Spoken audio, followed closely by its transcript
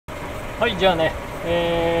はい、じゃあね、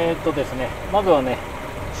ですね、まずはね、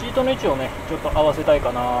シートの位置をね、ちょっと合わせたい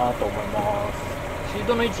かなと思います。シー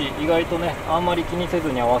トの位置、意外とね、あんまり気にせ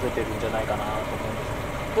ずに合わせてるんじゃないかなと思うんで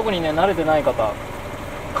す。特にね、慣れてない方、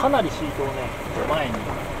かなりシートをね、前に持っ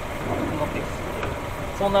てきすぎてる、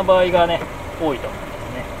そんな場合がね、多いと思いま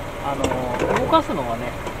すね。動かすのは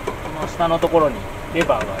ね、この下のところにレ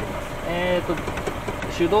バーがあります。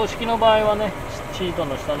手動式の場合はね、シート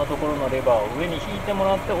の下のところのレバーを上に引いても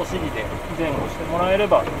らってお尻で前後してもらえれ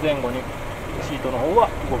ば前後にシートの方は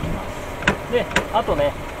動きます。で、あと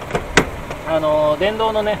ね、電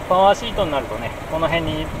動のねパワーシートになるとね、この辺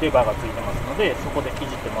にレバーがついてますので、そこでいじっ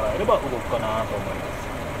てもらえれば動くかなと思いま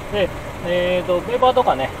す。で、ペーパーと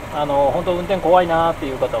かね、本当運転怖いなーって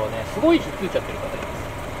いう方はね、すごいひっついちゃってる方いま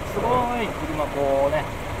す。すごい車こうね、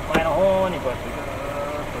前の方にこうやってぐーっ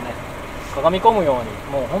とねかがみ込むように、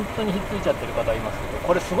もう本当にひっついちゃってる方いますけど、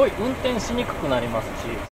これすごい運転しにくくなります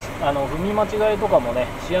し、踏み間違いとかもね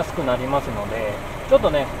しやすくなりますので、ちょっと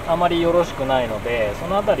ねあまりよろしくないので、そ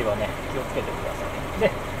の辺りはね気をつけてください。で、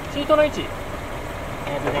シートの位置、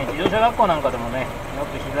自動車学校なんかでもね、よ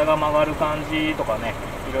く膝が曲がる感じとかね、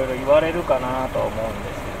いろいろ言われるかなとは思うん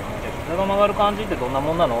ですけども、じゃあ膝が曲がる感じってどんな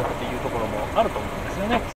もんなのっていうところもあると思うんですよ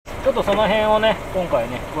ね。ちょっとその辺をね、今回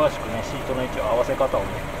ね詳しくねシートの位置を合わせ方をね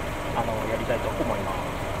やりたいと思います。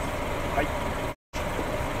はい。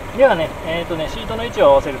ではね、シートの位置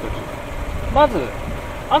を合わせるとき、まず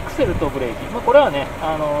アクセルとブレーキ、これはね、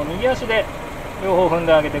右足で両方踏ん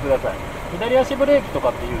であげてください。左足ブレーキとか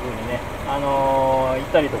っていう風にね、言っ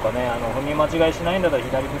たりとかね、踏み間違いしないんだったら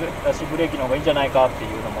左足ブレーキの方がいいんじゃないかってい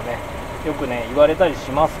うのもね、よくね言われたり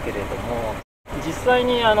しますけれども、実際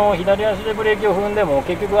に左足でブレーキを踏んでも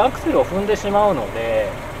結局アクセルを踏んでしまうので、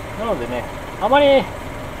なのでね、あまり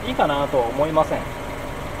いいかなとは思いません。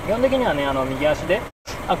基本的にはね、右足で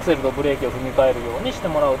アクセルとブレーキを踏み替えるようにして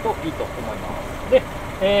もらうといいと思います。で、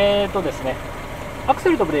ですね、アクセ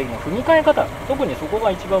ルとブレーキの踏み替え方、特にそこが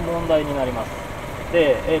一番問題になります。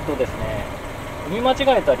で、ですね、踏み間違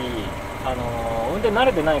えたり、運転慣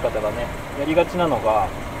れてない方がね、やりがちなのが、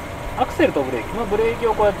アクセルとブレーキ、ブレーキ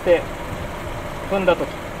をこうやって踏んだとき、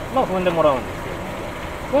踏んでもらうんですけど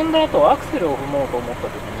も、踏んだ後アクセルを踏もうと思ったと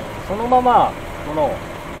きに、そのまま、この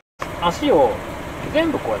足を全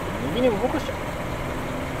部こうやって右に動かしちゃう。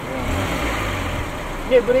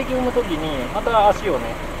で、ブレーキ踏むときにまた足を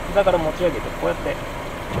ね膝から持ち上げてこうやって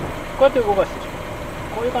動かしてしまう。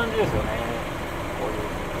こういう感じですよね。こういう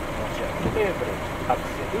持ち上げてブレーキ、アクセ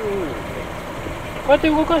ル、ブレーキ、こうやって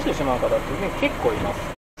動かしてしまう方ってね結構います。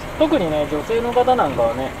特にね女性の方なんか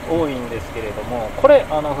はね多いんですけれども、これ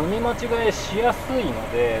踏み間違えしやすい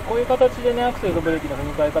ので、こういう形でねアクセルとブレーキの踏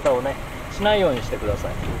み替え方をねしないようにしてくださ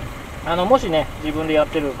い。もしね自分でやっ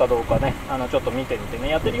てるかどうかねちょっと見てみてね、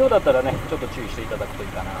やってるようだったらねちょっと注意していただくといい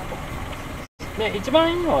かなと思います。で、一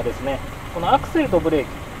番いいのはですね、このアクセルとブレーキ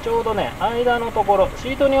ちょうどね間のところ、シ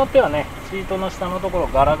ートによってはねシートの下のところ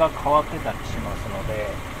柄が変わってたりしますので、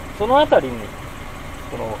その辺りに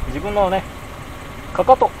この自分のねか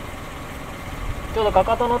かと、ちょうどか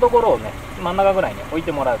かとのところをね真ん中ぐらいに置い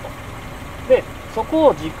てもらうと。で、そこ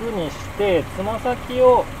を軸にしてつま先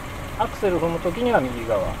をアクセルを踏むときには右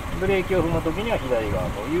側、ブレーキを踏むときには左側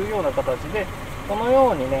というような形で、この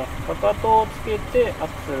ようにねかかとをつけてア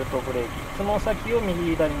クセルとブレーキ、つま先を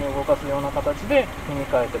右左に動かすような形で踏み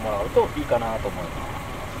替えてもらうといいかなと思いま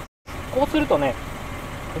す。こうするとね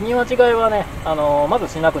踏み間違いはね、まず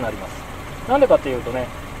しなくなります。なんでかっていうとね、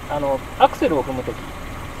アクセルを踏むときつ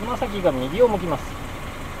ま先が右を向きます。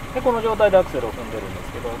で、この状態でアクセルを踏んでるんで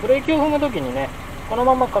すけど、ブレーキを踏むときにねこの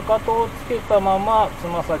ままかかとをつけたままつ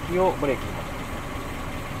ま先をブレーキに持ってく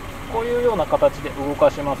る、こういうような形で動か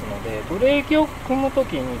しますので、ブレーキを踏むと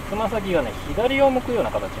きにつま先がね左を向くような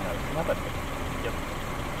形になるんです。中で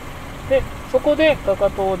で、そこでかか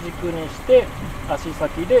とを軸にして足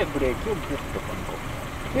先でブレーキをギュッと踏み込む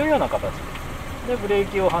というような形です。で、ブレー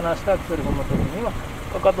キを離してアクセル踏むときには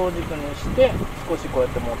かかとを軸にして少しこうや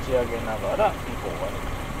って持ち上げながら向こう側に、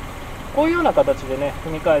こういうような形でね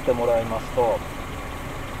踏み替えてもらいますと、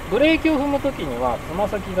ブレーキを踏むときにはつま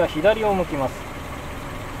先が左を向きます。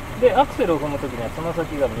で、アクセルを踏むときにはつま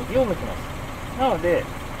先が右を向きます。なので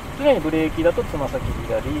常にブレーキだとつま先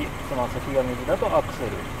左、つま先が右だとアクセル、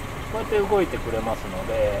こうやって動いてくれますの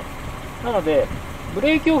で、なのでブ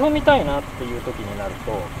レーキを踏みたいなっていう時になる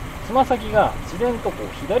とつま先が自然とこう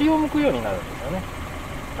左を向くようになるんですよね。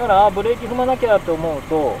だからブレーキ踏まなきゃと思う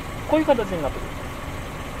とこういう形になってくるんです。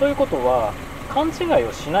ということは勘違い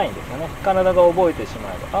をしないんですよね。体が覚えてしま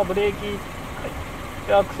えば、ブレーキ、はい、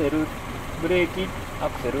でアクセル、ブレーキ、ア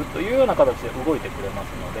クセルというような形で動いてくれます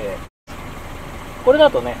ので、これだ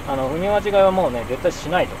とね踏み間違いはもうね絶対し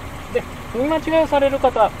ないとで、踏み間違いをされる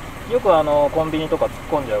方、よくコンビニとか突っ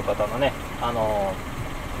込んじゃう方のね、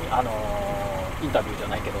インタビューじゃ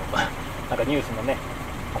ないけどなんかニュースのね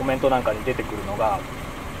コメントなんかに出てくるのが、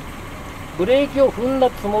ブレーキを踏んだ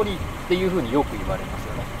つもりっていうふうによく言われます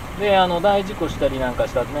よね。で、大事故したりなんか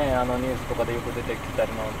したね、ニュースとかでよく出てきた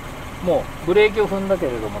りの、もうブレーキを踏んだけ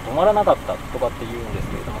れども止まらなかったとかって言うんです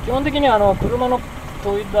けれども、基本的に車の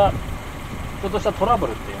そういったちょっとしたトラブ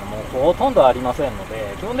ルっていうのもほとんどありませんの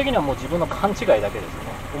で、基本的にはもう自分の勘違いだけですよ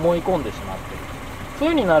ね。思い込んでしまっている。そう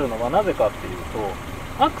いう風になるのはなぜかっていう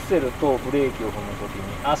と、アクセルとブレーキを踏むときに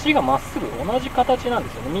足がまっすぐ同じ形なんで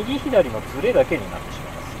すよね。右左のズレだけになってしま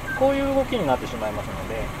います。こういう動きになってしまいますの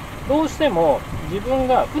で、どうしても自分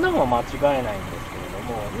が普段は間違えないんですけれ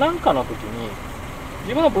ども、何かの時に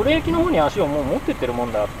自分がブレーキの方に足をもう持ってってるも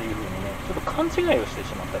んだっていう風にね、ちょっと勘違いをして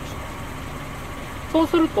しまったりします。そう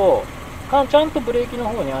するとちゃんとブレーキの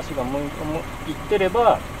方に足がいってれ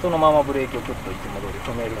ば、そのままブレーキをクッといつも通り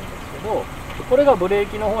踏めるんですけど、これがブレー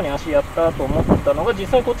キの方に足やったと思ったのが実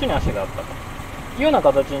際こっちに足があったというような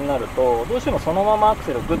形になると、どうしてもそのままアク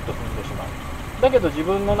セルをグッと踏んでしまう。だけど自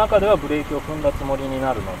分の中ではブレーキを踏んだつもりに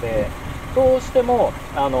なるので、どうしても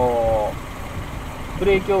ブ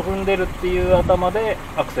レーキを踏んでるっていう頭で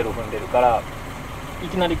アクセルを踏んでるから、い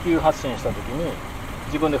きなり急発進した時に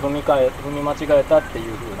自分で踏み間違えたってい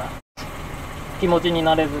う風な気持ちに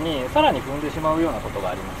なれずに、さらに踏んでしまうようなことが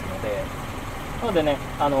ありますので、なのでね、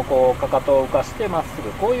こうかかとを浮かしてまっすぐ、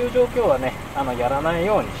こういう状況はねやらない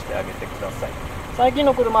ようにしてあげてください。最近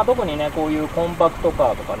の車、特にねこういうコンパクトカ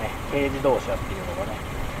ーとかね軽自動車っていうのがね、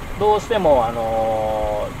どうして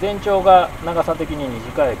も全長が長さ的に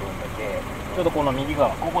短い分だけ、ちょうどこの右側、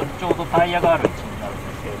ここちょうどタイヤがある位置になるんで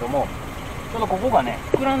すけれども、ちょうどここがね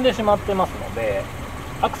膨らんでしまってますので、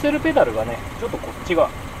アクセルペダルがねちょっとこっち側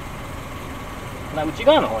内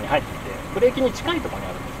側の方に入ってきて、ブレーキに近いところにあ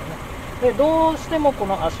るんですよね。で、どうしてもこ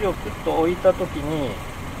の足をクッと置いた時に、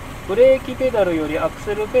ブレーキペダルよりアク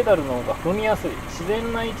セルペダルの方が踏みやすい、自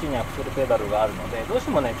然な位置にアクセルペダルがあるので、どうし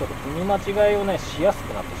てもねちょっと踏み間違いをねしやす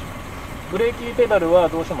くなってしまう。ブレーキペダルは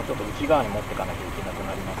どうしてもちょっと内側に持っていかなきゃいけなく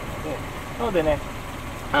なりますので、なのでね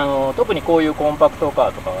特にこういうコンパクトカ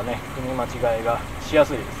ーとかはね踏み間違いがしや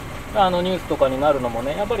すいです。ニュースとかになるのも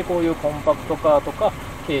ね、やっぱりこういうコンパクトカーとか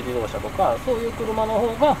軽自動車とか、そういう車の方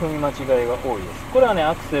が踏み間違いが多いです。これはね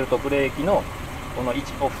アクセルとブレーキのこの位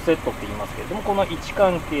置オフセットって言いますけれども、この位置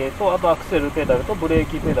関係と、あとアクセルペダルとブレー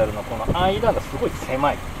キペダルのこの間がすごい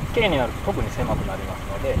狭い。軽になると特に狭くなります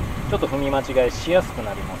ので、ちょっと踏み間違いしやすく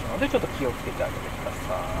なりますので、ちょっと気をつけてあげてくだ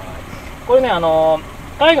さい。これね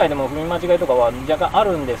海外でも踏み間違いとかは若干あ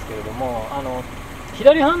るんですけれども、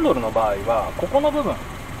左ハンドルの場合はここの部分、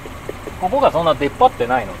ここがそんな出っ張って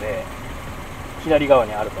ないので、左側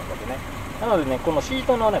にあると思うんでね。なのでね、このシー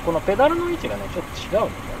トのね、このペダルの位置がね、ちょっと違う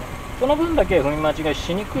んですよね。その分だけ踏み間違い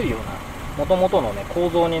しにくいような、元々のね、構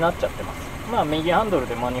造になっちゃってます。まあ、右ハンドル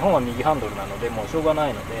で、日本は右ハンドルなので、もうしょうがな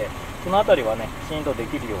いので、そのあたりはね、きちんとで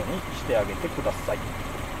きるようにしてあげてください。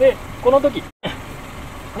で、この時、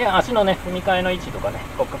ね、足のね、踏み替えの位置とかね、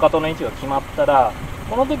かかとの位置が決まったら、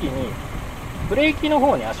この時に、ブレーキの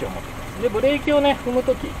方に足を持ってきます。で、ブレーキをね、踏む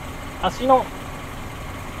時、足の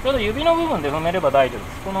ちょうど指の部分で踏めれば大丈夫で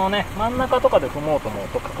す。このね真ん中とかで踏もうと思う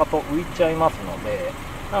とかかと浮いちゃいますので、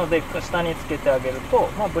なので下につけてあげると、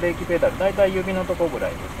ブレーキペダルだいたい指のとこぐら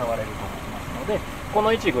いで触れると思いますので、こ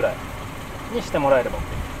の位置ぐらいにしてもらえれば OK で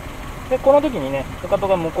す。でこの時にねかかと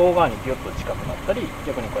が向こう側にギュッと近くなったり、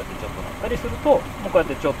逆にこうやってちょっとなったりすると、もうこうやっ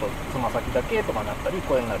てちょっとつま先だけとかなったり、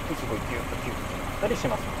これになるとすごいギュッと窮屈になったりし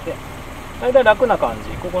ますので、だいたい楽な感じ、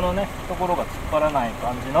ここのねところが突っ張らない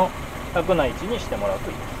感じの楽な位置にしてもらう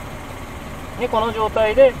といいです。でこの状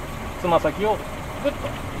態でつま先をグッと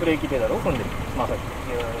ブレーキペダルを踏んでみる。つま先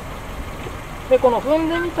でこの踏ん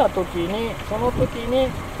でみた時に、その時に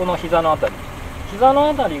この膝のあたり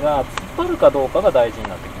が突っ張るかどうかが大事に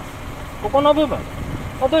なってきます。ここの部分、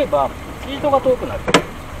例えばシートが遠くなる、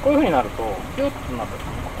こういう風になるとギュッとなった時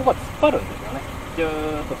にここが突っ張るんですよね。ギュー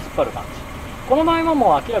ッと突っ張る感じ。この場合は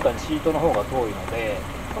もう明らかにシートの方が遠いので、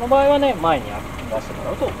この場合はね前に出しても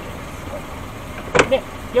らうと OK です。で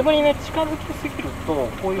逆にね近づきすぎると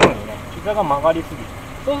こういう風にね膝が曲がりすぎる。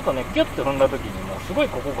そうするとねギュッと踏んだ時にもうすごい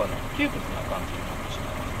ここがね窮屈な感じになってしま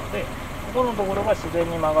いますので、ここのところが自然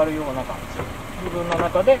に曲がるような感じ、自分の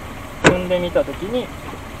中で踏んでみた時に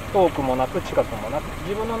遠くもなく近くもなく、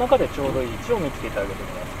自分の中でちょうどいい位置を見つけてあげてくだ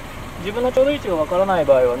さい。自分のちょうどいい位置がわからない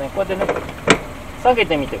場合はね、こうやってね下げ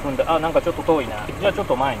てみて踏んで、なんかちょっと遠いな、じゃあちょっ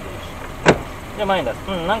と前に出るし、じゃあ前に出す、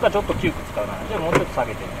なんかちょっと窮屈かな、じゃあもうちょっと下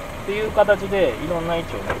げてみるっていう形でいろんな位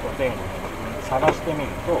置をねこう前後に探してみる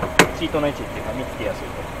とシートの位置っていうのは見つけやすい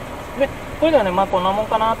と思います。でこれではね、こんなもん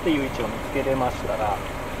かなっていう位置を見つけれましたら、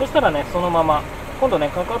そしたらね、そのまま今度ね、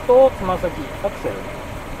かかとをつま先アクセル、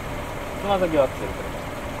つま先をアクセルと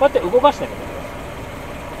こうやって動かしてみてくださ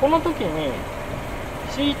い。この時に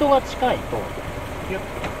シートが近いとギュッと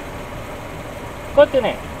こうやって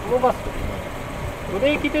ね、動かす時にブ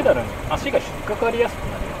レーキペダルに足が引っかかりやすく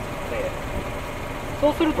なりますので、そ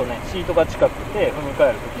うするとね、シートが近くて踏み替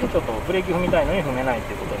える時にちょっとブレーキ踏みたいのに踏めないっ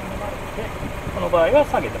ていうことにもなるので、この場合は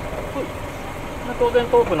下げてもらうといいです。当然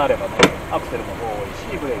遠くなればね、アクセルも遠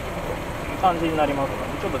いしブレーキも遠い感じになりますの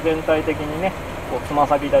で、ちょっと全体的にね、こうつま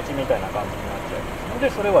先立ちみたいな感じになっちゃいますので、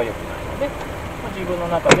それは良くないので、自分の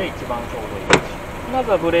中で一番ちょうどいい位置。まず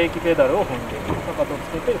はブレーキペダルを踏んでみる、かかとを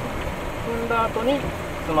つけて踏んだ後に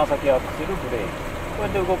つま先アクセル、ブレーキ、こうや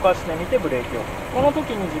って動かしてみてブレーキを踏む。この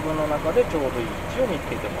時に自分の中でちょうどいい位置を見つ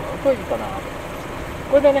けてもらうといいかなと思います。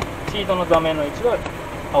これでね、シートの座面の位置は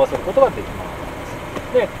合わせることができま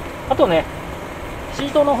す。で、あとね、シー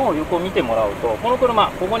トの方を横を見てもらうと、この車、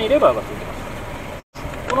ここにレバーがついてま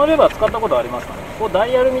す。このレバー使ったことありますかね。こうダ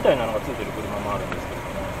イヤルみたいなのがついてる車もあるんですけれど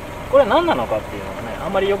も、これ何なのかっていうのがね、あ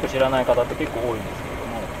んまりよく知らない方って結構多いんですけれど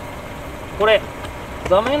も、これ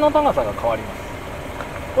座面の高さが変わります。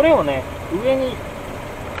これをね、上に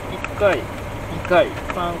1回、2回、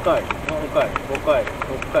3回、4回、5回、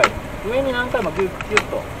6回、上に何回もギュッギュッ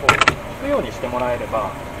とこう引くようにしてもらえれば、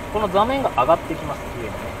この座面が上がってきます。上に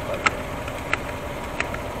ね、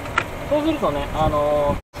そうするとね、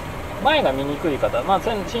前が見にくい方、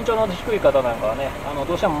身長の低い方なんかはね、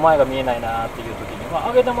どうしても前が見えないなっていう時には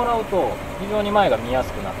上げてもらうと非常に前が見や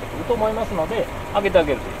すくなってくると思いますので、上げてあ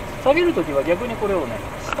げるといいです。下げるときは逆にこれをね、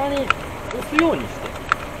下に押すようにし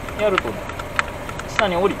てやるとね、下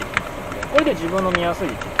に降りてきますので、これで自分の見やすい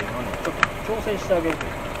位置っていうのをね、ちょっと調整してあげるとい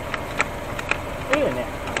いです。これでね、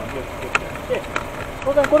ギュッギュッとやって、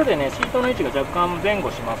当然これでね、シートの位置が若干前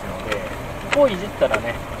後しますので、ここをいじったら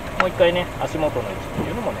ね、もう一回ね、足元の位置って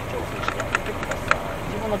いうのもね、調整してあげてくださ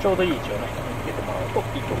い。自分のちょうどいい位置をね、見つけてもらうと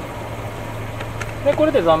いいと思います。で、こ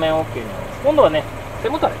れで座面 OK になります。今度はね、背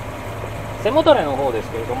もたれ。背もたれの方で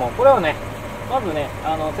すけれども、これはね、まずね、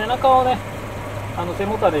背中をね、背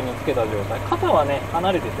もたれにつけた状態、肩はね、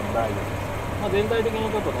離れてても大丈夫です。全体的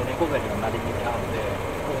にちょっとね、猫背にはなり気味なので、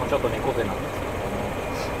ここもちょっと猫背なんですけれども、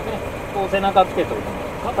ね、こう背中つけといても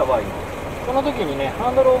肩はいいです。その時にね、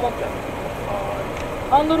ハンドルを持ってあげてくださ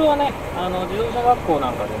い。ハンドルはね、自動車学校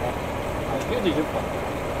なんかでね、10時10分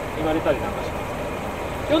言われたりなんかします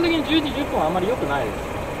けど、基本的に10時10分はあんまり良くないです。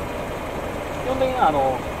基本的には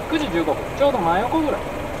9時15分、ちょうど真横ぐらい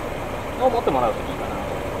を持ってもらうといいかなと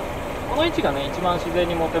思います。この位置がね、一番自然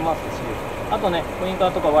に持てますし、あとね、ウイン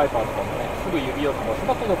カーとかワイパーとかもね、すぐ指を飛ばせ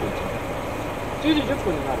ば届く位置になります。10時10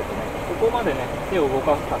分になるとね、ここまでね、手を動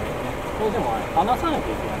かすためにね、どうしても離さな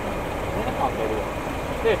きゃいけないんですね、ハンドルを。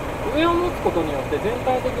で、上を持つことによって全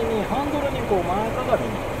体的にハンドルにこう前かがみ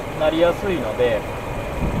になりやすいので、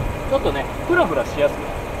ちょっとね、フラフラしやすくな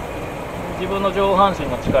る。自分の上半身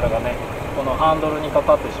の力がね、このハンドルにか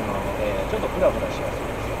かってしまうので、ちょっとフラフラしやすい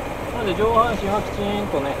です。なので上半身はきちん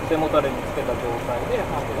とね、背もたれにつけた状態で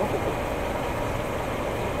ハンドルをここに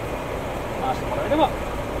回してもらえれば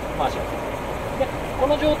回しやすい。で、こ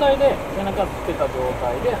の状態で背中つけた状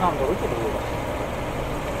態でハンドルをちょっと動かして、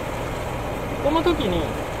この時に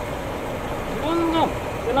自分が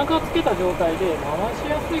背中をつけた状態で回し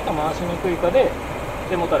やすいか回しにくいかで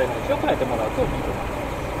背もたれの位置を変えてもらうといいと思いま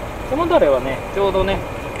す。背もたれはね、ちょうどね、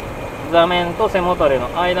座面と背もたれの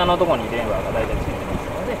間のところにレバーが大体ついてます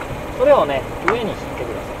ので、それをね、上に引いて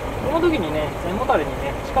ください。この時にね、背もたれに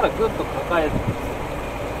ね、力グッと抱えて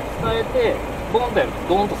伝えて、ボンとやる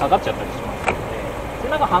とドーンと下がっちゃったりしますので、背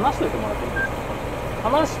中離しといてもらっていいですか。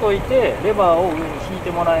離しといてレバーを上に引い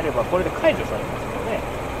てもらえればこれで解除されますので、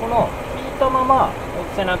この引いたまま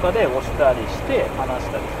背中で押したりして離し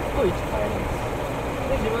たりすると位置変えるんで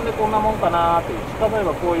す。で、自分でこんなもんかなーという位置、例え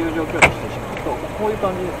ばこういう状況にしてしまうとこういう感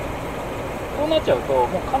じです。こうなっちゃうとも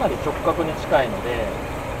うかなり直角に近いので、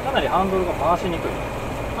かなりハンドルが回しにくい。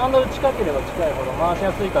ハンドル近ければ近いほど回しや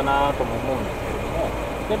すいかなとも思うんですけれども、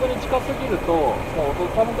逆に近すぎるともう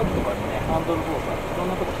他の時とかにね、ハンドル操作いろん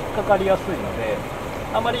なとこ引っかかりやすいので、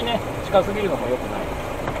あまりね、近すぎるのも良くないです。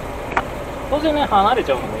当然ね、離れ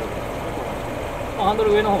ちゃうのも良くないですね。ハンド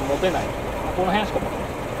ル上の方持てないので、この辺しか持てな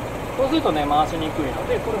い。そうするとね、回しにくいの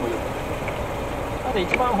で、これも良くない。なので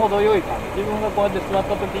一番程よい感じ、自分がこうやって座っ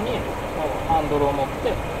た時にハンドルを持っ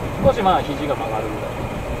て少し肘が曲がるぐらい、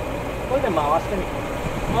これで回してみる。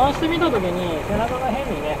回してみた時に背中が変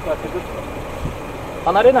にね、こうやってグッと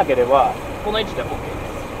離れなければこの位置で OK です。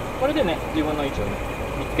これでね、自分の位置をね、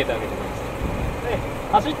見つけてあげてください。で、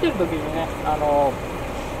走ってる時にね、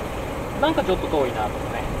なんかちょっと遠いなと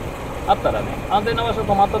かね、あったらね、安全な場所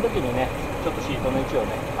止まった時にね、ちょっとシートの位置を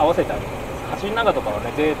ね合わせてあげて、走りながらとかは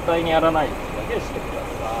ね絶対にやらないようにだけしてくだ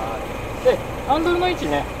さい。でハンドルの位置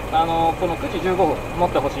ね、この9時15分持っ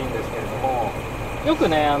てほしいんですけれども、よく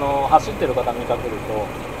ね走ってる方見かけると、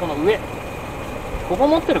この上ここ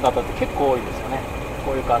持ってる方って結構多いんですよね。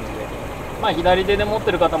こういう感じで、まあ左手で持っ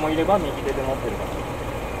てる方もいれば右手で持ってる方もいる。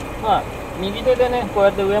まあ右手でねこうや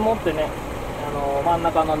って上持ってね、真ん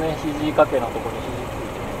中のね肘掛けのところに肘つ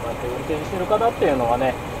いてね、こうやって運転してる方っていうのは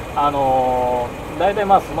ね、大体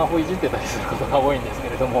まあスマホいじってたりすることが多いんですけ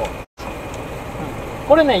れども、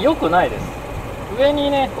これね良くないです。上に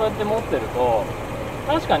ねこうやって持ってると、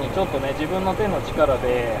確かにちょっとね自分の手の力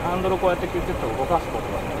でハンドルこうやってキュッキュッと動かすこと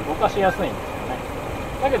がね動かしやすいんですよね。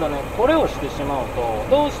だけどねこれをしてしまうと、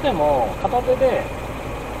どうしても片手で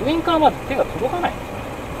ウインカーまで手が届かないんですよね。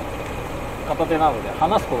片手なので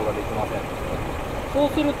離すことができません。そう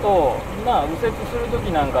すると、まあ右折すると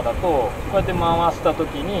きなんかだとこうやって回したと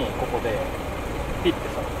きにここでピッて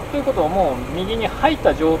さということは、もう右に入っ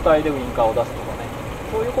た状態でウインカーを出すとかね、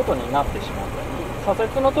そういうことになってしまったり、左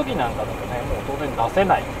折の時なんかだとねもう当然出せ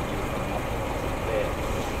ないっていうことになってますので、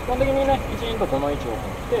基本的にねきちんとこの位置を持っ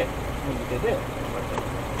て右手で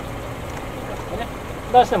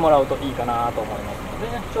出してもらうといいかなと思います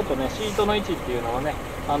のでね、ちょっとねシートの位置っていうのはね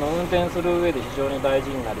運転する上で非常に大事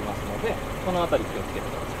になりますので、この辺り気をつけて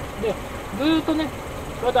ください。でずーっとねこ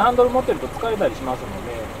うやってハンドル持ってると疲れたりしますの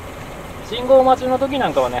で、信号待ちの時な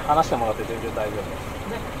んかはね離してもらって全然大丈夫です。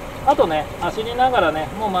であとね走りながらね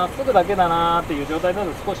もうまっすぐだけだなーっていう状態だ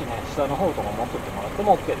と、少しね下の方とか持ってってもらって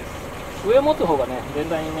も OK です。上持つ方がね全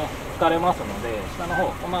体にね疲れますので、下の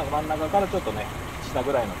方、まあ、真ん中からちょっとね下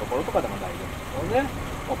ぐらいのところとかでも大丈夫ですので、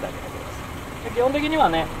持ってあげてください。で基本的には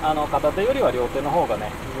ね片手よりは両手の方が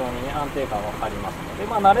ね非常に、ね、安定感はありますので、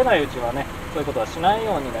まあ、慣れないうちはねそういうことはしない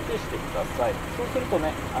ようにだけしてください。そうすると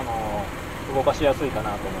ね動かしやすいか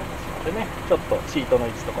なと思いますのでね、ちょっとシートの位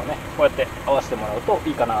置とかねこうやって合わせてもらうと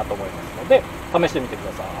いいかなと思いますので、試してみてく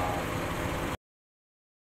ださい。